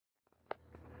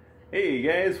Hey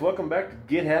guys, welcome back to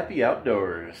Get Happy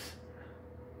Outdoors.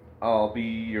 I'll be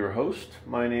your host.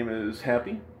 My name is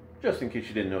Happy, just in case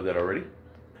you didn't know that already.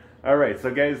 Alright,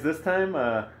 so guys, this time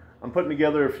I'm putting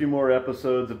together a few more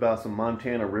episodes about some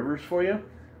Montana rivers for you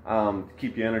to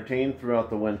keep you entertained throughout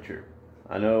the winter.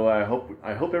 I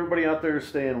hope everybody out there is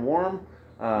staying warm,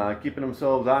 keeping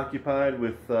themselves occupied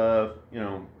with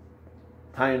tying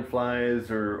flies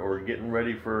or getting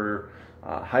ready for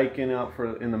hiking out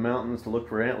in the mountains to look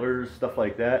for antlers, stuff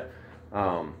like that.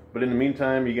 But in the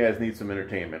meantime, you guys need some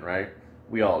entertainment, right?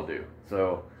 We all do.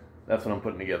 So that's what I'm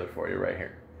putting together for you right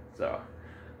here. So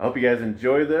I hope you guys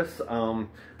enjoy this.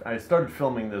 I started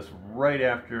filming this right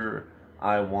after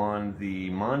I won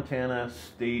the Montana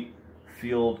State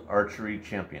Field Archery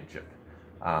Championship,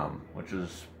 which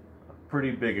is a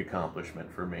pretty big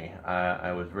accomplishment for me.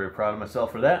 I was very proud of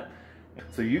myself for that.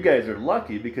 So you guys are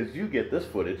lucky because you get this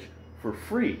footage for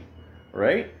free,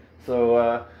 right? So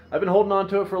I've been holding on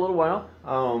to it for a little while,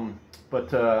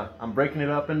 but I'm breaking it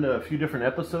up into a few different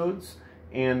episodes,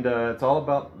 and it's all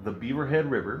about the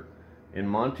Beaverhead River in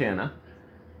Montana.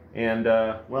 And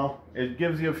well, it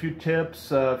gives you a few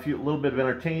tips, a little bit of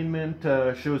entertainment,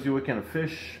 shows you what kind of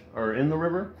fish are in the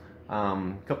river,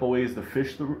 a couple ways to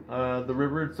fish the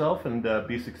river itself and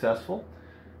be successful.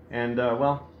 And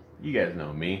well, you guys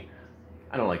know me.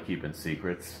 I don't like keeping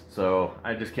secrets, so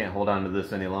I just can't hold on to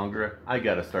this any longer. I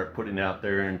gotta start putting it out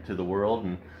there into the world,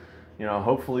 and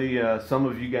hopefully some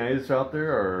of you guys out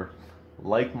there are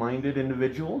like-minded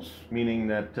individuals, meaning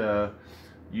that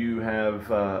you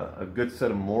have a good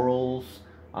set of morals,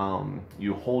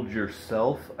 you hold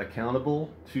yourself accountable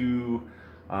to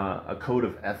a code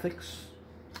of ethics.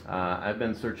 I've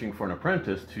been searching for an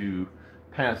apprentice to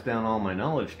pass down all my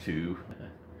knowledge to.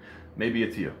 Maybe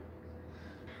it's you.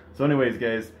 So anyways,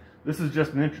 guys, this is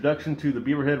just an introduction to the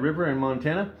Beaverhead River in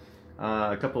Montana,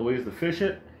 a couple of ways to fish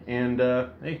it, and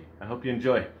hey, I hope you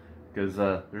enjoy, because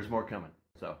there's more coming.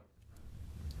 So.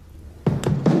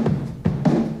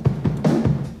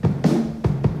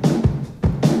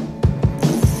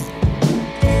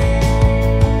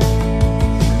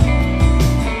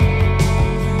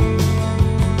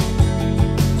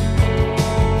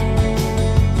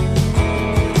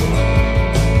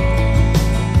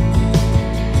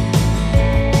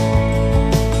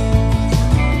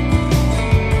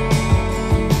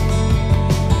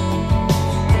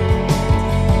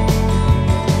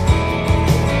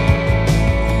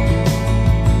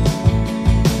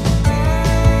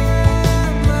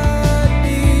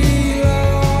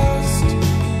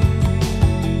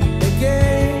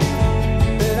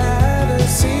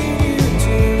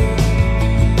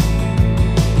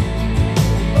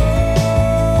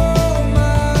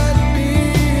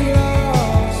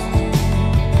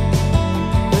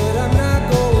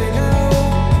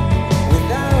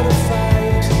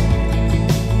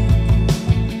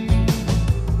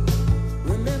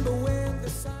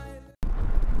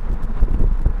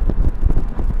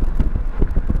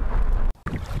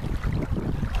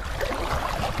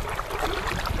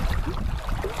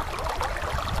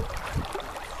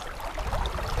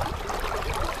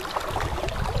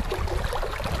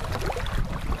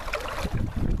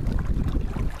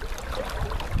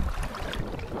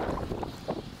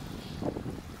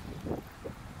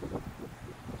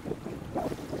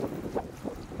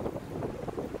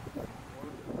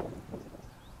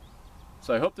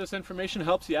 So I hope this information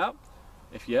helps you out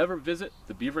if you ever visit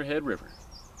the Beaverhead River.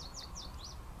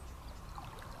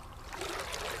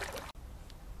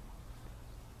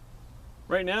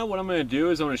 Right now what I'm going to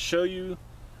do is I'm going to show you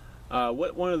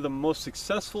what one of the most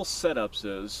successful setups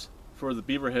is for the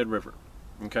Beaverhead River.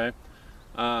 Okay,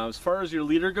 as far as your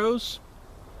leader goes,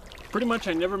 pretty much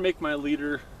I never make my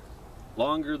leader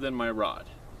longer than my rod.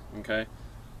 Okay,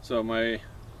 so my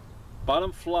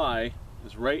bottom fly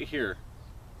is right here,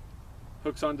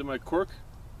 hooks onto my cork.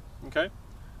 Okay,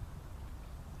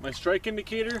 my strike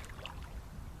indicator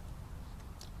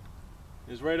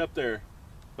is right up there,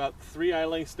 about 3 eye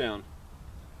lengths down.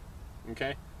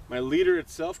 Okay, my leader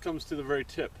itself comes to the very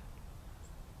tip.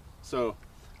 So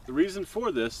the reason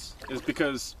for this is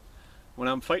because when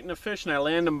I'm fighting a fish and I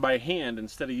land them by hand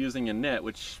instead of using a net,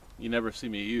 which you never see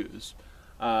me use,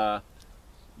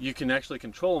 you can actually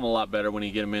control them a lot better when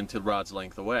you get them into rod's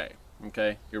length away.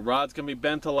 Okay, your rod's gonna be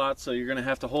bent a lot, so you're gonna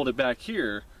have to hold it back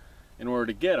here in order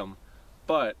to get them,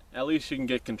 but at least you can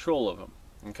get control of them.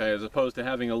 Okay, as opposed to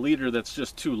having a leader that's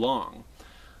just too long.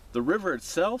 The river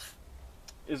itself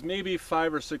is maybe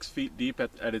 5 or 6 feet deep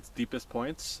at its deepest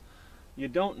points. You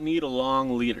don't need a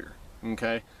long leader.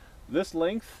 Okay, this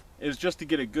length is just to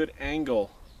get a good angle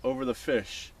over the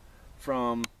fish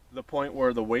from the point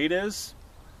where the weight is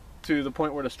to the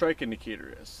point where the strike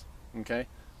indicator is. Okay,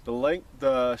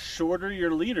 the shorter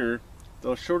your leader,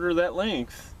 the shorter that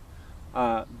length,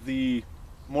 the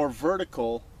more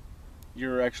vertical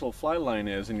your actual fly line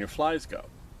is and your flies go.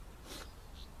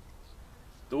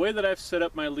 The way that I've set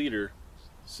up my leader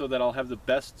so that I'll have the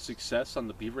best success on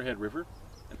the Beaverhead River,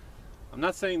 I'm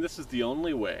not saying this is the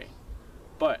only way,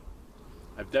 but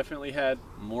I've definitely had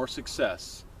more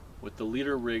success with the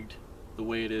leader rigged the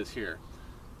way it is here.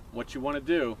 What you want to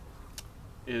do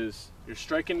is your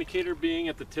strike indicator being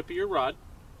at the tip of your rod,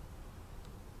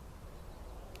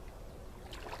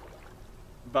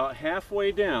 about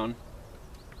halfway down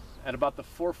at about the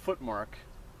 4 foot mark,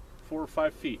 4 or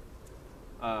 5 feet,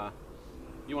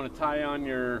 you want to tie on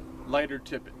your lighter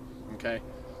tippet. Okay,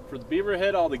 for the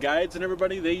Beaverhead, all the guides and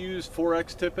everybody, they use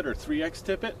 4x tippet or 3x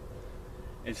tippet.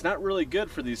 It's not really good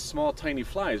for these small tiny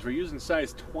flies. We're using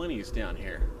size 20s down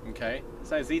here, okay?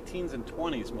 Size 18s and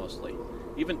 20s mostly,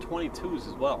 even 22s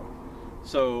as well.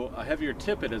 So a heavier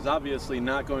tippet is obviously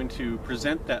not going to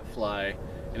present that fly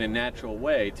in a natural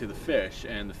way to the fish,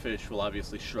 and the fish will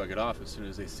obviously shrug it off as soon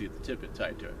as they see the tippet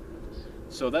tied to it.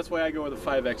 So that's why I go with a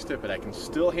 5x tippet. I can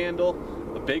still handle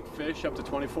a big fish up to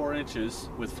 24 inches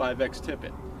with 5x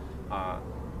tippet.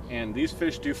 And these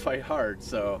fish do fight hard,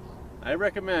 so I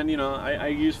recommend, you know, I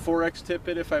use 4x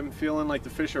tippet if I'm feeling like the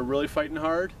fish are really fighting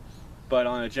hard, but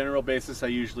on a general basis I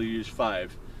usually use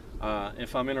 5.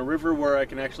 If I'm in a river where I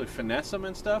can actually finesse them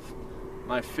and stuff,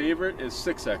 my favorite is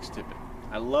 6x tippet.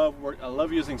 I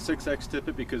love using 6x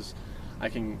tippet because I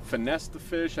can finesse the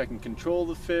fish, I can control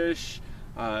the fish,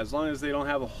 as long as they don't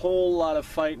have a whole lot of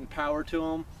fight and power to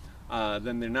them,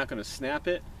 then they're not going to snap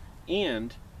it,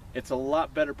 and it's a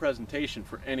lot better presentation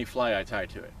for any fly I tie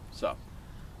to it. So,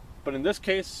 but in this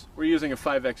case, we're using a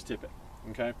 5x tippet,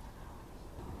 okay?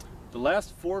 The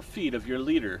last 4 feet of your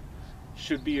leader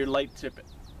should be your light tippet,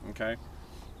 okay?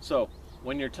 So,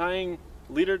 when you're tying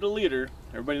leader to leader,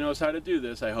 everybody knows how to do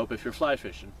this, I hope, if you're fly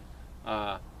fishing.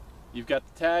 You've got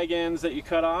the tag ends that you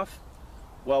cut off.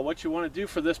 Well, what you want to do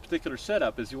for this particular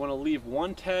setup is you want to leave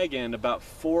one tag end about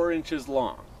 4 inches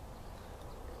long.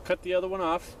 Cut the other one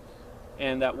off,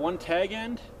 and that one tag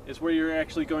end is where you're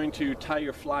actually going to tie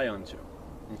your fly onto.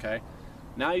 Okay,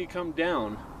 now you come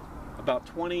down about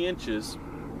 20 inches,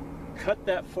 cut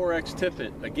that 4x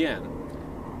tippet again,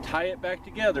 tie it back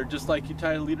together just like you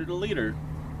tie leader to leader,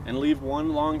 and leave one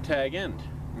long tag end.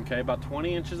 Okay, about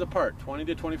 20 inches apart, 20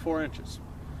 to 24 inches.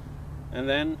 And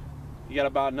then you got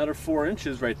about another 4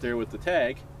 inches right there with the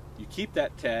tag. You keep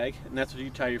that tag, and that's what you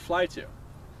tie your fly to.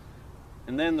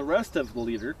 And then the rest of the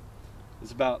leader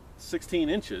is about 16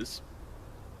 inches.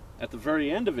 At the very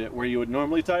end of it, where you would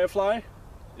normally tie a fly,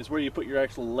 is where you put your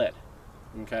actual lead.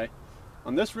 Okay,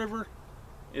 on this river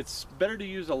it's better to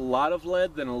use a lot of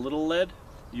lead than a little lead.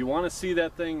 You want to see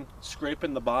that thing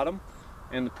scraping the bottom,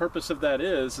 and the purpose of that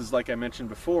is like I mentioned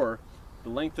before, the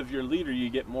length of your leader, you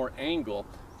get more angle.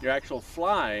 Your actual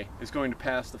fly is going to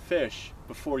pass the fish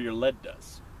before your lead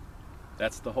does.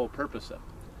 That's the whole purpose of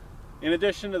it. In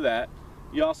addition to that,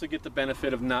 you also get the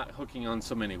benefit of not hooking on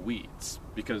so many weeds,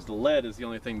 because the lead is the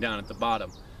only thing down at the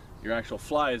bottom. Your actual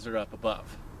flies are up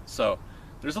above. So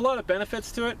there's a lot of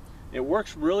benefits to it. It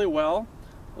works really well.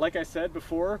 Like I said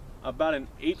before, about an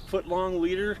 8 foot long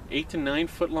leader, 8 to 9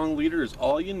 foot long leader is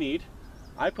all you need.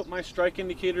 I put my strike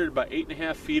indicator at about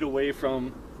 8.5 feet away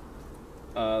from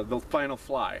the final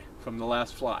fly, from the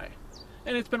last fly.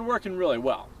 And it's been working really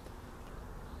well.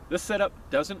 This setup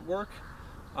doesn't work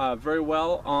very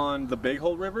well on the Big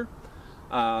Hole River.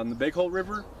 On the Big Hole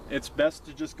River, it's best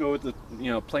to just go with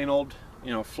the plain old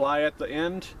fly at the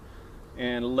end,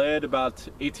 and lead about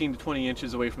 18 to 20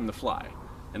 inches away from the fly,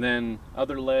 and then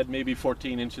other lead maybe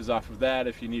 14 inches off of that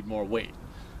if you need more weight.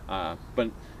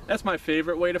 But that's my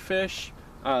favorite way to fish.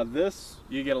 This,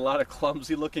 you get a lot of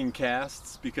clumsy looking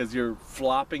casts because you're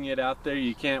flopping it out there.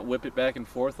 You can't whip it back and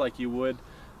forth like you would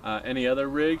any other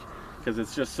rig, because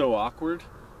it's just so awkward,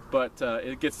 but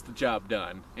it gets the job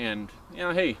done. And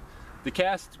hey, the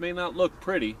casts may not look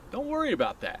pretty. Don't worry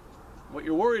about that. What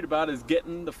you're worried about is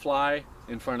getting the fly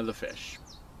in front of the fish.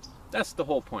 That's the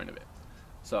whole point of it.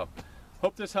 So,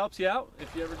 hope this helps you out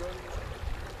if you ever go to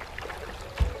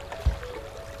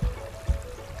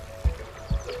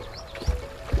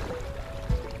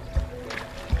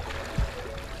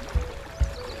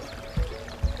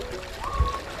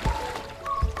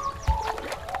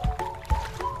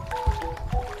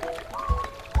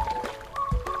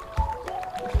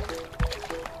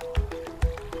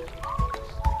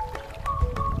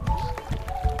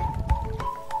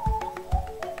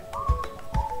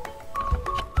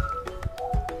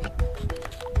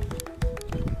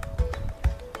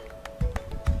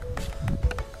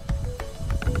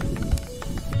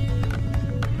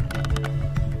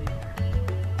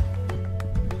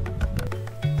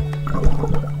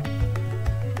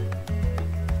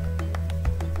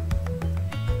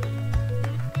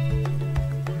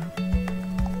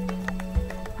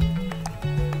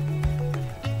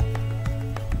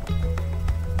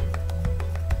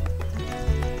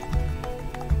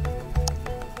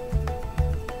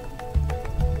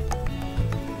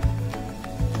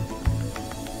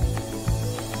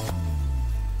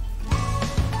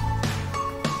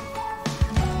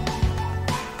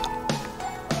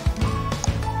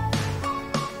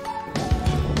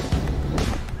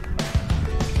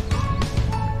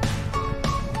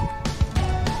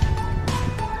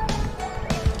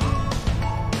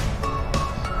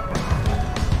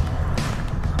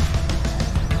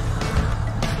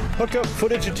Hookup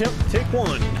footage attempt, take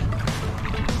 1.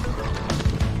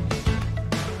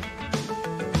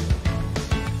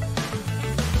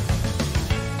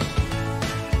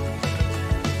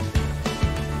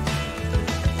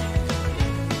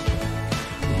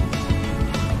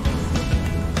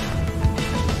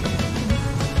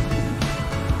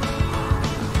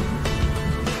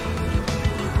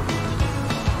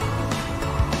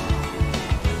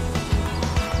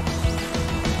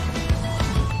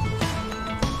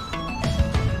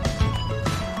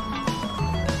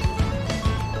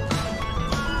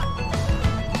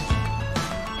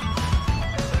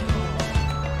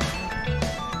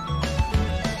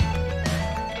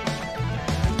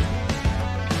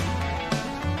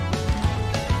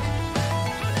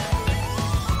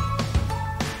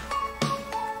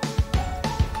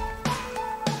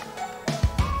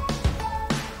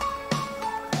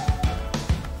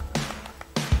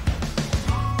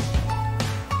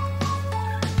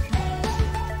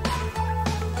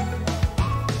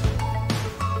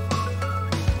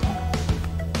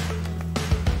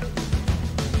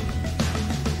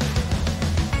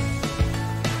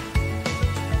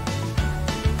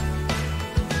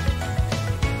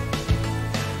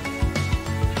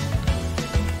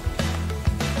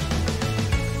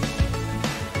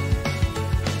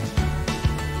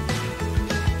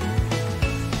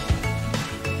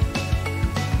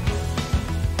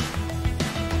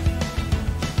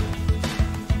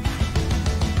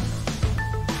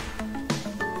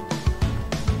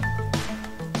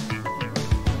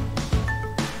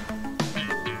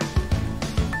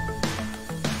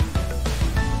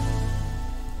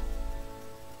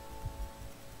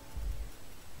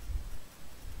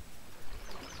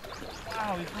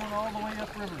 Wow, he's going all the way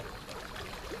upriver.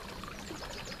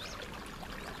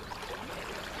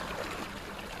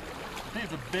 I think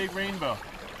it's a big rainbow.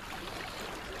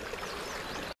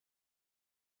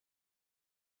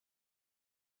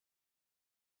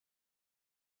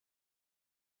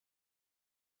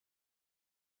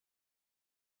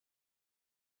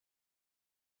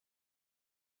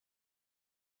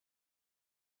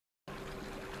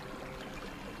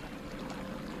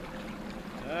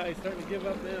 He's starting to give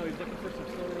up now. He's looking for some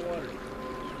slower water.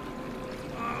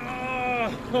 Oh!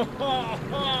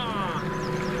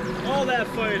 All that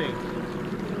fighting.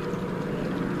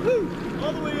 Woo!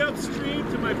 All the way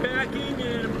upstream to my backing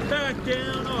and back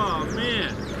down. Oh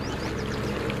man.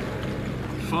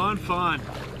 Fun, fun.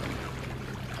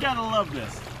 Gotta love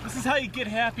this. This is how you get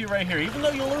happy right here. Even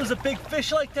though you lose a big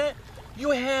fish like that, you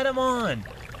had him on.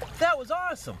 That was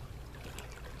awesome.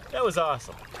 That was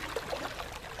awesome.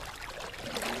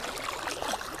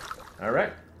 All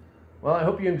right. Well, I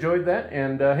hope you enjoyed that,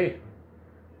 and hey,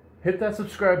 hit that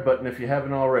subscribe button if you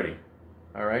haven't already.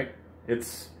 All right,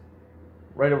 it's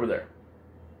right over there.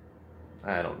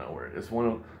 I don't know where it is.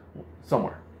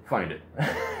 Somewhere. Find it.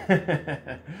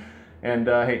 And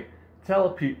hey,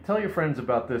 tell your friends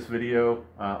about this video.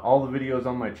 All the videos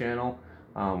on my channel.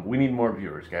 We need more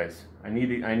viewers, guys. I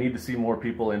need to see more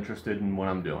people interested in what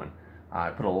I'm doing. I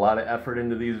put a lot of effort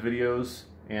into these videos,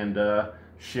 and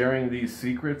sharing these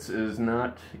secrets is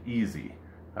not easy.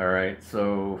 All right,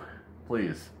 so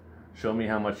please show me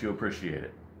how much you appreciate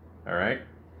it. All right,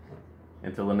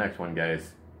 until the next one,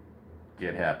 guys,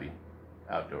 get happy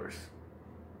outdoors.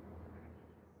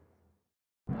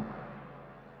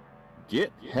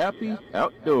 Get happy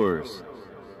outdoors.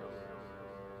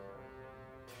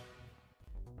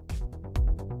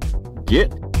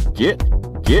 Get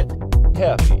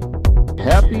happy.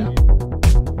 Happy.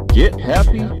 Get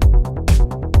happy.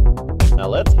 Now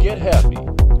let's get happy.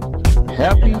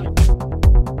 Happy.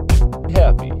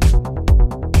 Happy.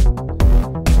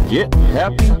 Get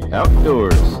happy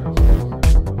outdoors.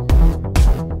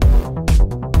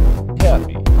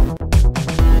 Happy.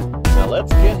 Now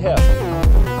let's get happy.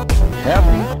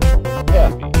 Happy.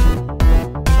 Happy.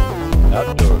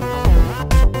 Outdoors.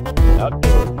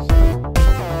 Outdoors.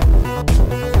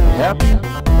 Happy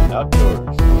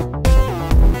Outdoors.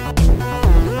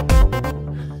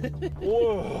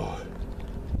 Whoa.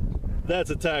 That's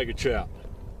a tiger trout.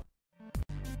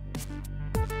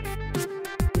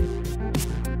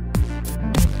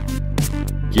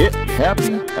 Get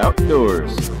happy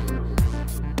outdoors.